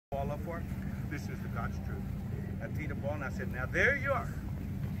part? This is the God's truth. I teed the ball and I said, now there you are.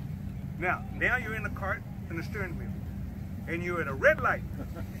 Now you're in the cart and the steering wheel. And you're at a red light.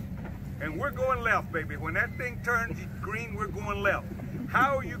 And we're going left, baby. When that thing turns green, we're going left.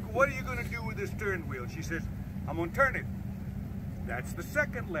 What are you going to do with the steering wheel? She says, I'm going to turn it. That's the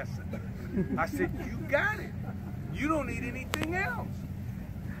second lesson. I said, you got it. You don't need anything else.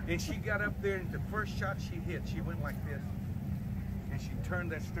 And she got up there, and the first shot she hit, she went like this. And she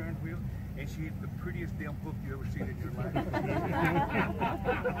turned that steering wheel, and she hit the prettiest damn hook you ever seen in your life.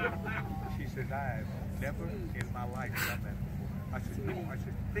 She says, I've never in my life done that before. I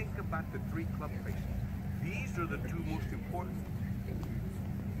said, think about the 3 club faces. These are the 2 most important.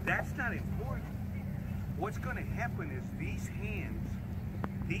 That's not important. What's going to happen is these hands,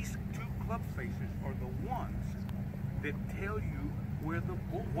 these 2 club faces are the ones that tell you what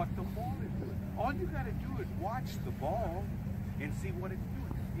the ball is doing. All you got to do is watch the ball and see what it's doing.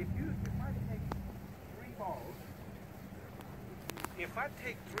 If I take 3 balls, if I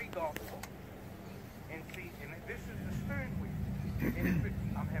take 3 golf balls and see, and this is the steering wheel, and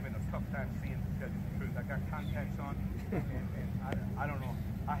I'm having a tough time seeing, to tell you the truth. I got contacts on, and I don't know.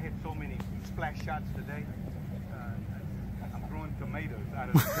 I had so many splash shots today. I'm growing tomatoes out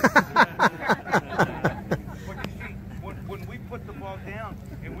of it. But you see, when we put the ball down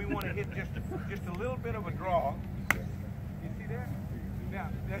and we want to hit just a little bit of a draw, you see that? Now,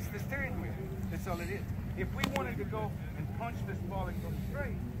 that's the steering wheel. That's all it is. If we wanted to go and punch this ball and go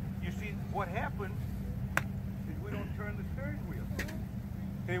straight, you see what happens is we don't turn the steering wheel.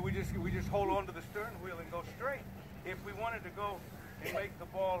 Okay, we just hold on to the steering wheel and go straight. If we wanted to go and make the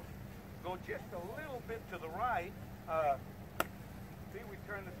ball go just a little bit to the right, see, we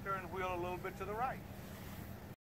turn the steering wheel a little bit to the right.